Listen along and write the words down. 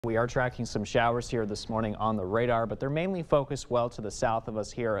We are tracking some showers here this morning on the radar, but they're mainly focused well to the south of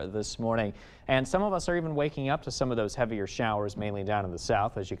us here this morning. And some of us are even waking up to some of those heavier showers, mainly down in the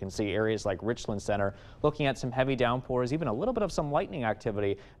south. As you can see, areas like Richland Center looking at some heavy downpours, even a little bit of some lightning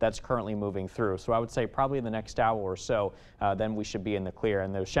activity that's currently moving through. So I would say probably in the next hour or so, then we should be in the clear.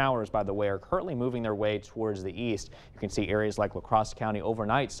 And those showers, by the way, are currently moving their way towards the east. You can see areas like La Crosse County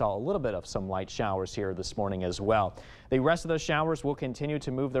overnight saw a little bit of some light showers here this morning as well. The rest of those showers will continue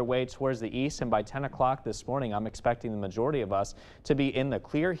to move their way towards the east, and by 10 o'clock this morning, I'm expecting the majority of us to be in the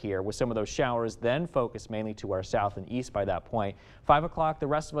clear here, with some of those showers then focused mainly to our south and east by that point. 5 o'clock, the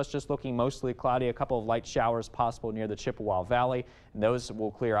rest of us just looking mostly cloudy, a couple of light showers possible near the Chippewa Valley, and those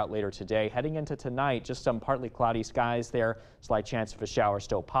will clear out later today. Heading into tonight, just some partly cloudy skies there, slight chance of a shower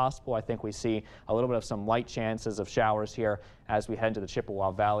still possible. I think we see a little bit of some light chances of showers here as we head into the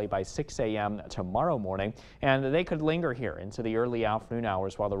Chippewa Valley by 6 a.m. tomorrow morning, and they could linger here into the early afternoon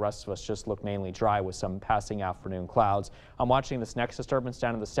hours while the rest of us just look mainly dry with some passing afternoon clouds. I'm watching this next disturbance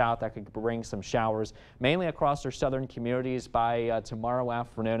down in the south that could bring some showers mainly across our southern communities by tomorrow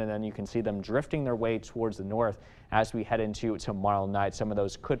afternoon, and then you can see them drifting their way towards the north as we head into tomorrow night. Some of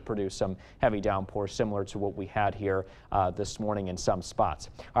those could produce some heavy downpours similar to what we had here this morning in some spots.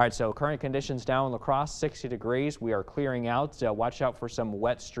 All right, so current conditions down in La Crosse, 60 degrees. We are clearing out. Watch out for some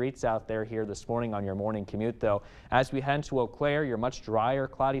wet streets out there here this morning on your morning commute, though. As we head into Eau Claire, your much drier,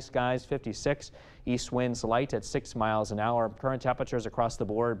 cloudy skies, 56. East winds light at 6 miles an hour. Current temperatures across the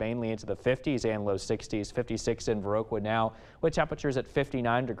board mainly into the 50s and low 60s. 56 in Viroqua now, with temperatures at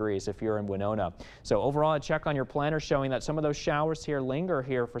 59 degrees if you're in Winona. So overall, a check on your planner showing that some of those showers here linger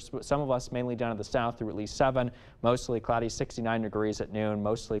here for some of us, mainly down to the south through at least 7. Mostly cloudy, 69 degrees at noon.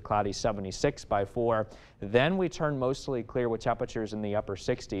 Mostly cloudy, 76 by 4. Then we turn mostly clear with temperatures in the upper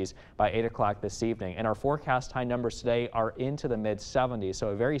 60s by 8 o'clock this evening. And our forecast high numbers today are into the mid 70s. So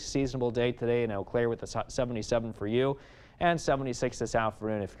a very seasonable day today in Eau Claire with a 77 for you and 76 this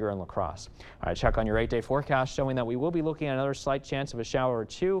afternoon if you're in La Crosse. All right, check on your 8-day forecast showing that we will be looking at another slight chance of a shower or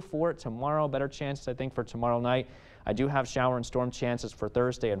two for tomorrow. Better chance, I think, for tomorrow night. I do have shower and storm chances for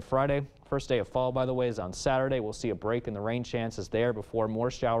Thursday and Friday. First day of fall, by the way, is on Saturday. We'll see a break in the rain chances there before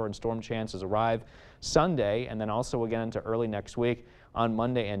more shower and storm chances arrive Sunday, and then also again into early next week on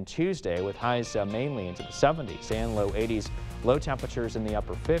Monday and Tuesday, with highs mainly into the 70s and low 80s, low temperatures in the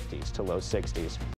upper 50s to low 60s.